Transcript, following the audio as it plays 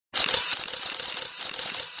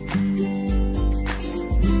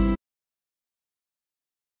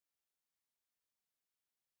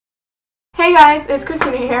Hey guys, it's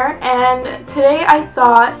Kristina here, and today I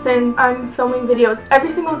thought, since I'm filming videos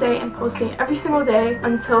every single day and posting every single day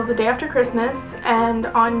until the day after Christmas and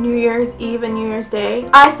on New Year's Eve and New Year's Day,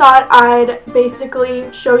 I thought I'd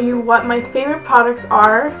basically show you what my favorite products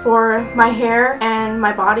are for my hair and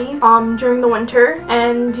my body during the winter.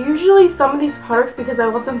 And usually some of these products, because I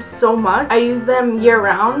love them so much, I use them year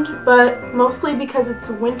round, but mostly because it's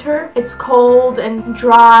winter, it's cold and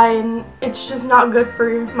dry and it's just not good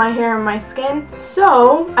for my hair and my skin.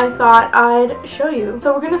 So I thought I'd show you.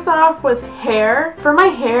 So we're gonna start off with hair. For my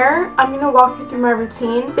hair, I'm gonna walk you through my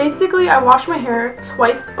routine. Basically, I wash my hair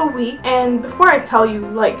twice a week, and before I tell you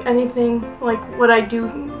like anything like what I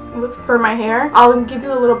do for my hair, I'll give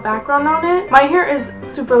you a little background on it. My hair is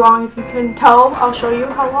super long, if you can tell. I'll show you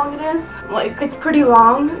how long it is. Like, it's pretty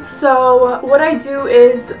long. So what I do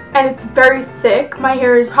is, and it's very thick. My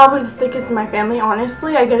hair is probably the thickest in my family,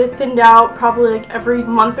 honestly. I get it thinned out probably like every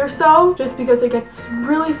month or so, just because it gets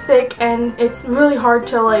really thick and it's really hard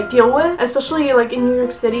to like deal with, especially like in New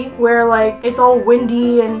York City where like it's all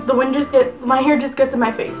windy and the wind my hair just gets in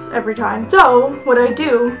my face every time. So what I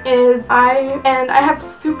do is I have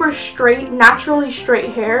super straight, naturally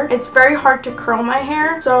straight hair. It's very hard to curl my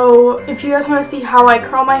hair. So if you guys want to see how I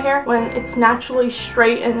curl my hair when it's naturally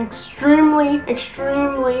straight and extremely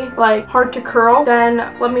like hard to curl,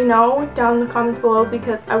 then let me know down in the comments below,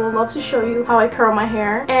 because I would love to show you how I curl my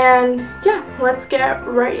hair. And yeah, let's get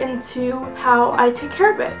right into how I take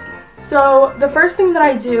care of it. So the first thing that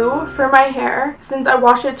I do for my hair, since I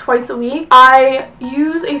wash it twice a week, I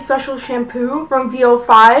use a special shampoo from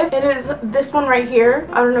VO5. It is this one right here.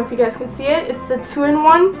 I don't know if you guys can see it. It's the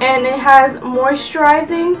 2-in-1, and it has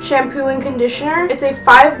moisturizing shampoo and conditioner. It's a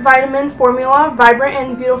 5-vitamin formula, vibrant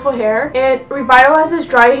and beautiful hair. It revitalizes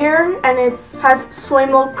dry hair, and it has soy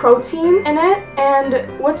milk protein in it.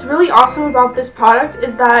 And what's really awesome about this product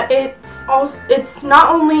is that it's not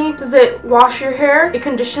only does it wash your hair, it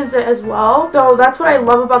conditions it as well. So that's what I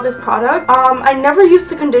love about this product. I never used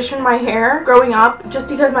to condition my hair growing up, just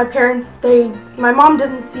because my parents, my mom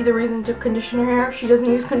doesn't see the reason to condition her hair. She doesn't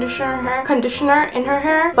use conditioner in her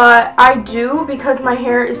hair, but I do, because my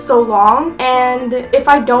hair is so long, and if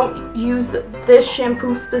I don't use this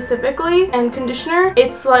shampoo specifically and conditioner,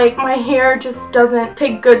 it's like my hair just doesn't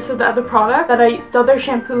take good to the other product the other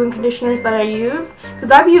shampoo and conditioners that I use.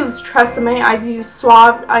 Because I've used Tresemme, I've used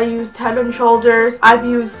Suave, I used Head and Shoulders, I've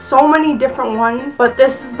used so many different ones, but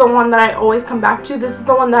this is the one that I always come back to. This is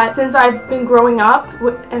the one that, since I've been growing up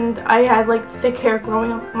and I had like thick hair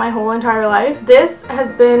growing up my whole entire life, this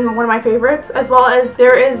has been one of my favorites. As well as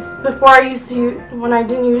there is, before I used to use, when I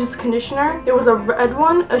didn't use conditioner, there was a red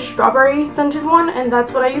one, a strawberry scented one, and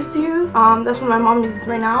that's what I used to use. That's what my mom uses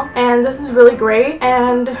right now, and this is really great.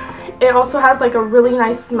 And it also has like a really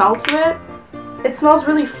nice smell to it. It smells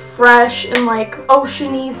really fresh and like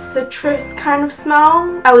oceany citrus kind of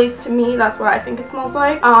smell. At least to me, that's what I think it smells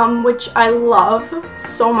like, which I love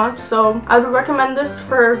so much. So I would recommend this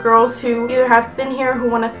for girls who either have thin hair who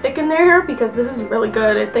want to thicken their hair, because this is really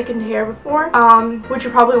good. It thickened hair before, which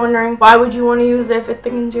you're probably wondering, why would you want to use it if it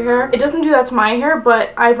thickens your hair? It doesn't do that to my hair,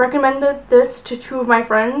 but I've recommended this to 2 of my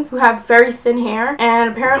friends who have very thin hair, and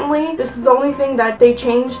apparently this is the only thing that they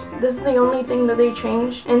changed. This is the only thing that they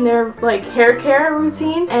changed in their like hair care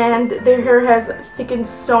routine, and their hair has thickened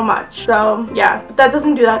so much. So yeah, but that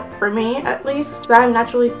doesn't do that for me, at least. I have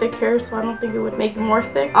naturally thick hair, so I don't think it would make it more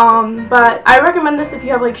thick. But I recommend this if you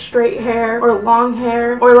have like straight hair or long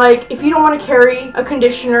hair, or like if you don't want to carry a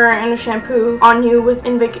conditioner and a shampoo on you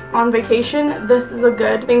on vacation. This is a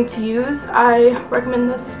good thing to use. I recommend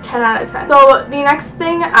this 10 out of 10. So the next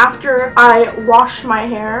thing after I wash my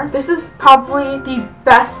hair, this is probably the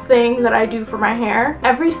best thing that I do for my hair.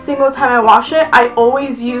 Every single time I wash it, I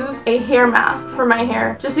always use a hair mask for my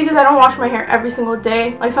hair, just because I don't wash my hair every single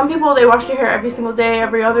day. Like some people, they wash their hair every single day,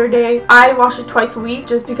 every other day. I wash it twice a week,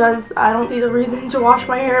 just because I don't see the reason to wash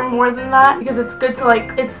my hair more than that, because it's good to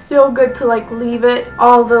like, it's still good to like leave it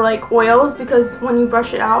all the like oils, because when you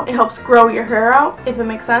brush it out, it helps grow your hair out, if it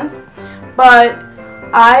makes sense. But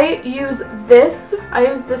I use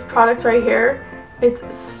this product right here. It's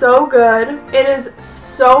so good. It is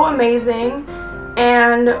so amazing.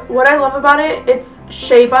 And what I love about it, it's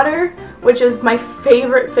shea butter, which is my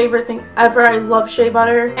favorite thing ever. I love shea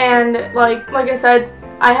butter. And like I said,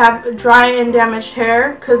 I have dry and damaged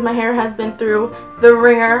hair because my hair has been through the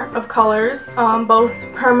ringer of colors, both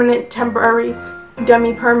permanent, temporary,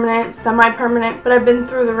 demi-permanent, semi-permanent, but I've been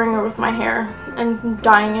through the ringer with my hair. and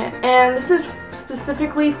dyeing it. And this is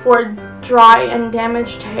specifically for dry and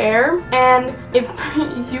damaged hair. And if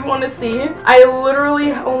you want to see, I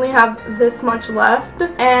literally only have this much left,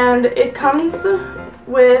 and it comes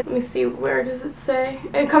with, let me see, where does it say?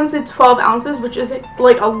 It comes with 12 ounces, which is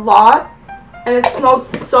like a lot. And it smells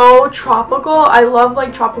so tropical. I love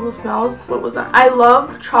like tropical smells. What was that? I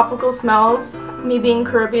love tropical smells. Me being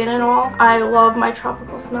Caribbean and all, I love my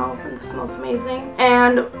tropical smells, and this smells amazing.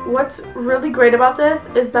 And what's really great about this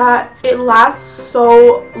is that it lasts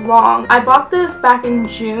so long. I bought this back in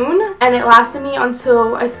June, and it lasted me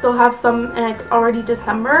until I still have some, and it's already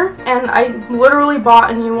December. And I literally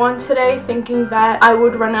bought a new one today thinking that I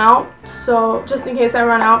would run out. So just in case I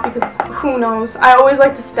run out, because who knows. I always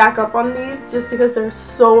like to stack up on these just because they're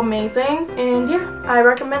so amazing. And yeah, I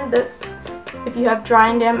recommend this if you have dry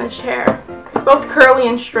and damaged hair, both curly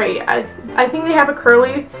and straight. I think they have a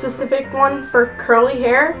curly specific one for curly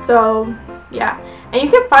hair, so yeah. And you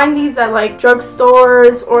can find these at like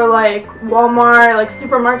drugstores or like Walmart, like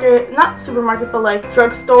supermarket, not supermarket, but like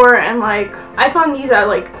drugstore. And like I found these at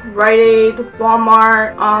like Rite Aid,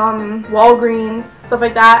 Walmart, Walgreens, stuff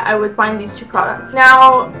like that. I would find these two products.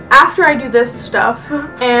 Now, after I do this stuff,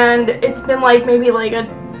 and it's been like maybe like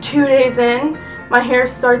 2 days in, my hair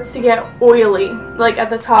starts to get oily, like at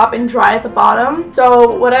the top, and dry at the bottom.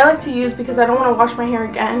 So what I like to use, because I don't want to wash my hair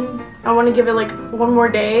again, I want to give it like one more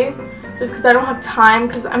day, just because I don't have time,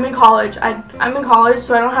 because I'm in college. I'm in college,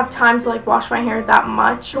 so I don't have time to like wash my hair that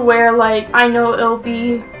much, where like I know it'll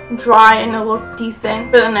be dry and it'll look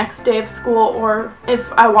decent for the next day of school, or if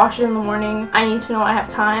I wash it in the morning, I need to know I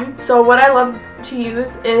have time. So what I love to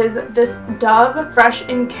use is this Dove Fresh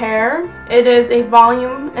and Care. It is a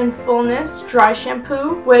volume and fullness dry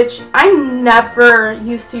shampoo, which I never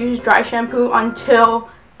used to use dry shampoo until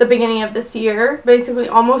the beginning of this year. Basically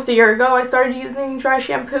almost a year ago I started using dry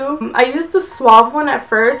shampoo. I used the Suave one at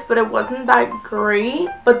first, but it wasn't that great.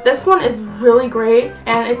 But this one is really great,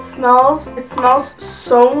 and it smells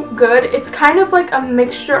so good. It's kind of like a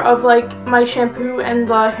mixture of like my shampoo and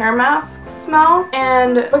the hair mask smell.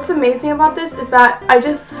 And what's amazing about this is that I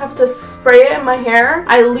just have to spray it in my hair.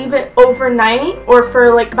 I leave it overnight, or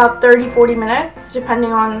for like about 30-40 minutes,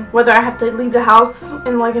 depending on whether I have to leave the house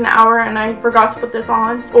in like an hour and I forgot to put this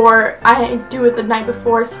on, or I do it the night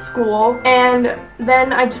before school. And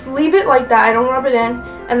then I just leave it like that. I don't rub it in,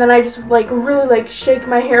 and then I just like really like shake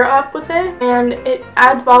my hair up with it, and it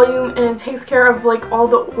adds volume, and it takes care of like all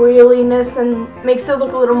the oiliness and makes it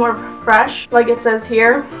look a little more fresh, like it says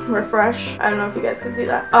here, refresh. I don't know if you guys can see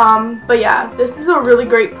that. But yeah, this is a really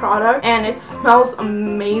great product, and it smells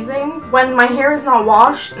amazing. When my hair is not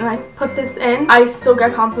washed and I put this in, I still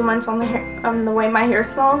get compliments on the hair, on the way my hair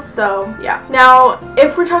smells. So yeah. Now,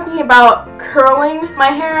 if we're talking about curling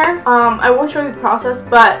my hair, I won't show you the process,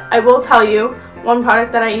 but I will tell you one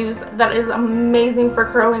product that I use that is amazing for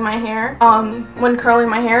curling my hair. When curling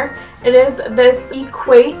my hair, it is this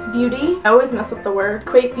Equate Beauty. I always mess up the word.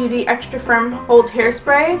 Equate Beauty Extra Firm Hold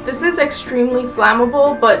Hairspray. This is extremely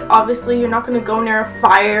flammable, but obviously you're not going to go near a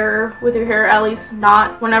fire with your hair, at least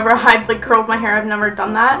not whenever I've like curled my hair. I've never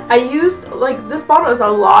done that. I used, like, this bottle is a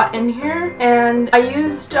lot in here, and I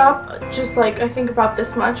used up just like, I think about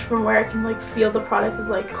this much, from where I can like feel the product is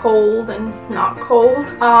like cold and not cold.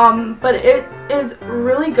 But it is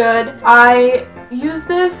really good. I use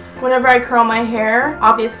this whenever I curl my hair,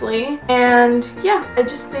 obviously, and yeah, I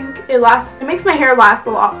just think it makes my hair last a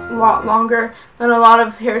lot longer than a lot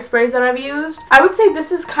of hairsprays that I've used. I would say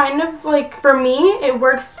this is kind of like, for me, it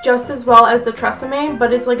works just as well as the Tresemme,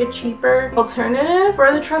 but it's like a cheaper alternative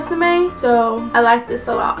for the Tresemme, so I like this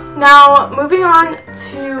a lot. Now, moving on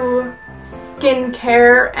to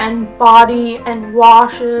skincare and body and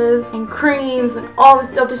washes and creams and all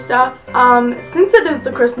this other stuff. Since it is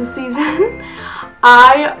the Christmas season,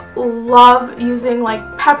 I love using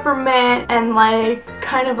like peppermint and like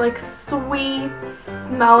kind of like sweet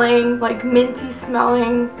smelling, like minty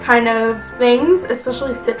smelling kind of things,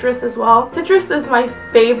 especially citrus as well. Citrus is my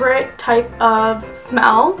favorite type of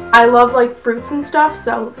smell. I love like fruits and stuff,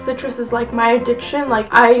 so citrus is like my addiction. Like,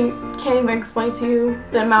 I can't even explain to you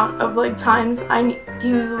the amount of like times I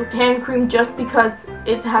use hand cream just because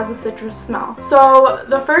it has a citrus smell. So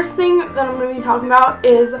the first thing that I'm going to be talking about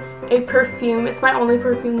is a perfume. It's my only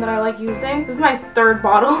perfume that I like using. This is my third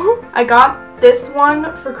bottle. I got this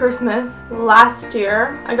one for Christmas last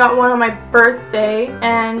year. I got one on my birthday,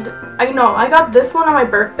 and I got this one on my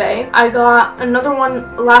birthday. I got another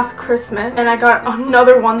one last Christmas, and I got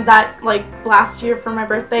another one that like last year for my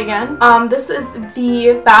birthday again. This is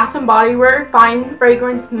the Bath & Body Works Fine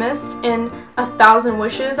Fragrance Mist in 1,000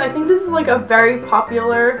 Wishes. I think this is like a very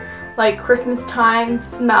popular like Christmas time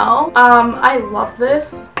smell. I love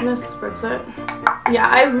this. I'm gonna spritz it. Yeah,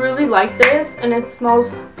 I really like this, and it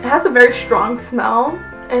has a very strong smell.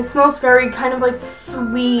 It smells very kind of like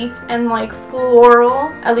sweet and like floral,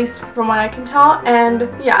 at least from what I can tell. And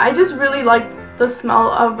yeah, I just really like the smell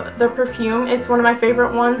of the perfume. It's one of my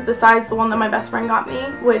favorite ones besides the one that my best friend got me,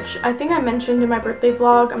 which I think I mentioned in my birthday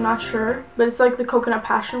vlog. I'm not sure, but it's like the Coconut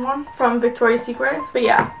Passion one from Victoria's Secret. But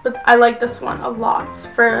yeah, I like this one a lot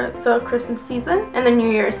for the Christmas season and the New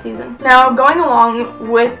Year's season. Now, going along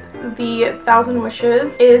with the 1000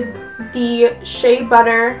 Wishes is the Shea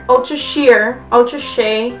Butter Ultra Shea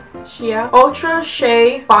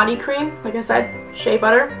Body Cream. Like I said, shea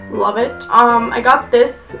butter, love it. I got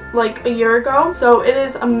this like a year ago, so it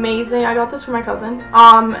is amazing. I got this for my cousin,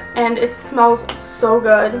 and it smells so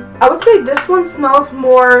good. I would say this one smells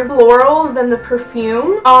more floral than the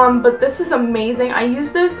perfume, but this is amazing. I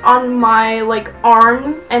use this on my like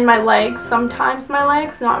arms and my legs, sometimes my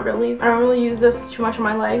legs, not really. I don't really use this too much on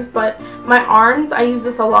my legs, but my arms, I use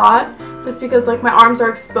this a lot. Just because like my arms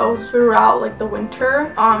are exposed throughout like the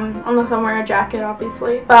winter, unless I'm wearing a jacket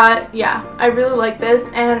obviously. But yeah, I really like this,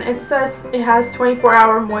 and it says it has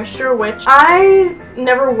 24-hour moisture, which I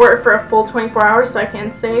never wore it for a full 24 hours, so I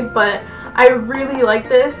can't say, but I really like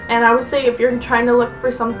this. And I would say if you're trying to look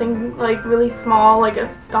for something like really small, like a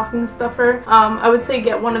stocking stuffer, I would say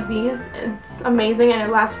get one of these. It's amazing and it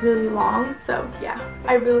lasts really long. So yeah,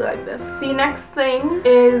 I really like this. The next thing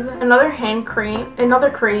is another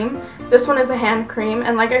cream. This one is a hand cream,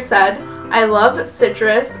 and like I said, I love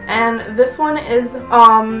citrus, and this one is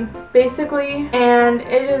basically, and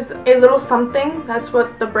it is a little something. That's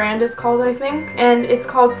what the brand is called, I think, and it's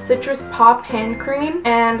called Citrus Pop Hand Cream.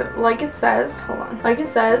 And like it says,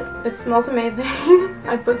 it smells amazing.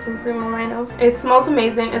 I put some cream on my nose. It smells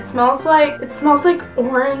amazing. It smells like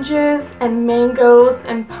oranges and mangoes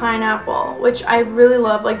and pineapple, which I really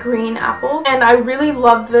love, like green apples. And I really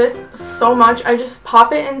love this so much. I just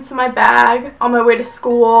pop it into my bag on my way to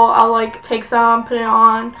school. I'll like take some, put it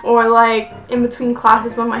on, or like in between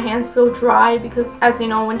classes when my hands feel dry, because as you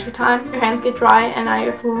know, wintertime your hands get dry. And I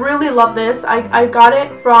really love this. I got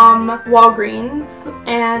it from Walgreens,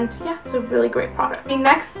 and yeah, it's a really great product. The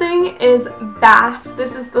next thing is bath.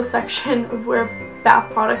 This is the section of where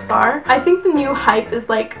bath products are. I think the new hype is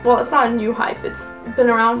like, well, it's not a new hype, it's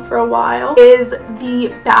been around for a while, is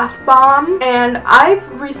the bath bomb. And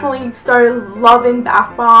I've recently started loving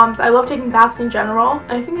bath bombs. I love taking baths in general.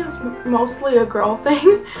 I think it's mostly a girl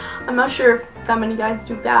thing. I'm not sure if that many guys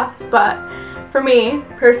do baths, but for me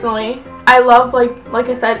personally, I love, like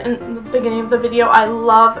I said in the beginning of the video, I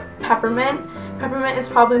love peppermint. Peppermint is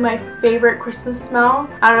probably my favorite Christmas smell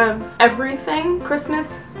out of everything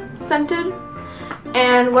Christmas scented.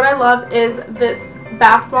 And what I love is this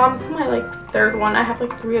bath bomb. This is my like third one. I have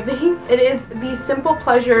like 3 of these. It is the Simple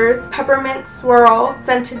Pleasures Peppermint Swirl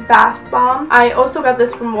Scented Bath Bomb. I also got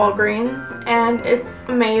this from Walgreens, and it's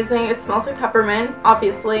amazing. It smells like peppermint,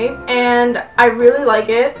 obviously, and I really like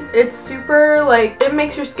it. It's super, like, it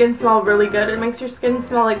makes your skin smell really good. It makes your skin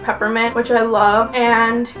smell like peppermint, which I love.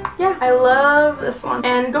 And yeah, I love this one.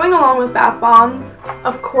 And going along with bath bombs,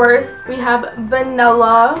 of course, we have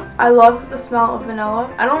vanilla. I love the smell of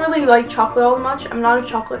vanilla. I don't really like chocolate all that much. I'm not a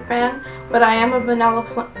chocolate fan, but I am a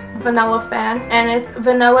vanilla fan, and it's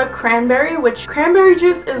vanilla cranberry, which cranberry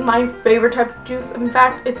juice is my favorite type of juice. In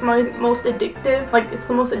fact, it's my most addictive, like it's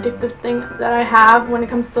the most addictive thing that I have when it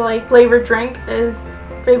comes to like flavored drinks is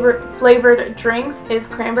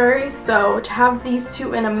cranberry. So to have these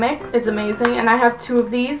two in a mix, it's amazing. And I have 2 of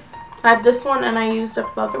these. I have this one and I used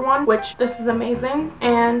up the other one, which this is amazing.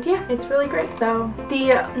 And yeah, it's really great. So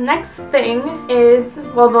the next thing is,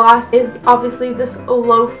 well, the last is obviously this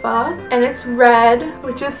Lofa, and it's red,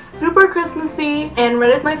 which is super Christmassy, and red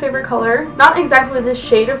is my favorite color. Not exactly this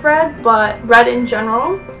shade of red, but red in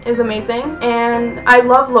general is amazing. And I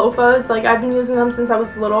love Lofas. Like, I've been using them since I was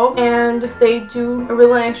little, and they do a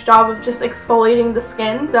really nice job of just exfoliating the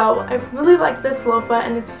skin. So I really like this Lofa,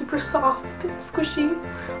 and it's super soft and squishy.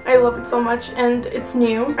 I love it so much, and it's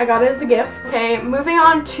new. I got it as a gift. Okay, moving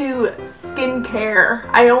on to skincare.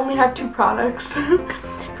 I only have 2 products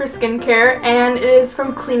for skincare, and it is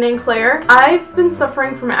from Clean & Clear. I've been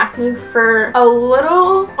suffering from acne for a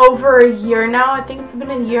little over a year now. I think it's been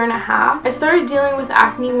a year and a half. I started dealing with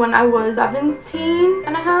acne when I was 17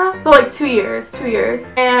 and a half. So like 2 years.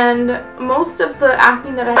 And most of the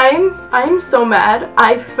acne that I'm so mad.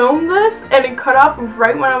 I filmed this and it cut off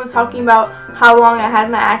right when I was talking about how long I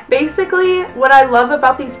had my acne. Basically, what I love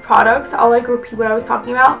about these products, I'll like repeat what I was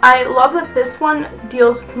talking about. I love that this one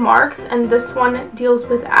deals with marks and this one deals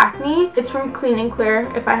with acne. It's from Clean and Clear,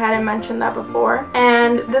 if I hadn't mentioned that before.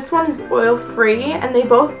 And this one is oil free, and they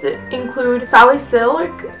both include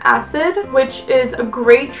salicylic acid, which is a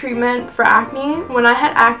great treatment for acne. When I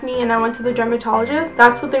had acne and I went to the dermatologist,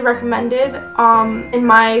 that's what they recommended in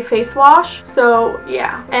my face wash. So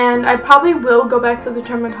yeah, and I probably will go back to the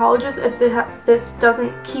dermatologist if this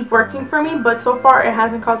doesn't keep working for me, but so far it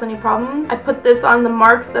hasn't caused any problems. I put this on the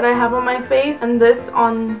marks that I have on my face and this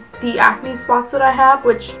on the acne spots that I have,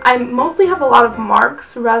 which I mostly have a lot of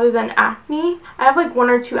marks rather than acne. I have like 1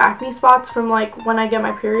 or 2 acne spots from like when I get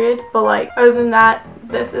my period, but like other than that,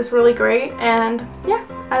 this is really great. And yeah,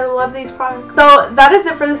 I love these products. So that is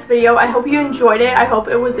it for this video. I hope you enjoyed it. I hope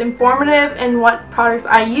it was informative in what products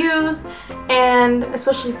I use, and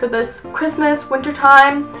especially for this Christmas, winter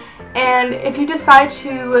time. And if you decide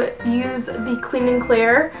to use the Clean and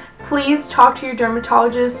Clear, please talk to your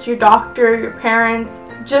dermatologist, your doctor, your parents.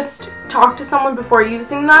 Just talk to someone before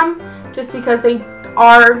using them, just because they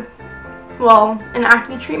are, well, an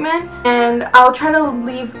acne treatment. And I'll try to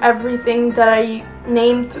leave everything that I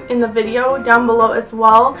named in the video down below as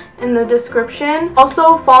well in the description.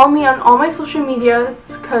 Also, follow me on all my social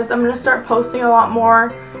medias, because I'm going to start posting a lot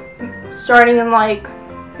more starting in like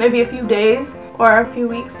maybe a few days or a few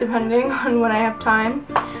weeks, depending on when I have time.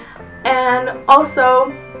 And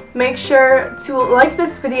also, make sure to like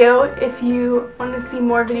this video if you want to see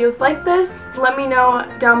more videos like this. Let me know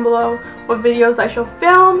down below what videos I shall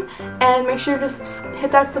film, and make sure to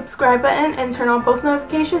hit that subscribe button and turn on post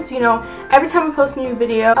notifications so you know every time I post a new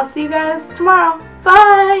video. I'll see you guys tomorrow.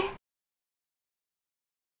 Bye!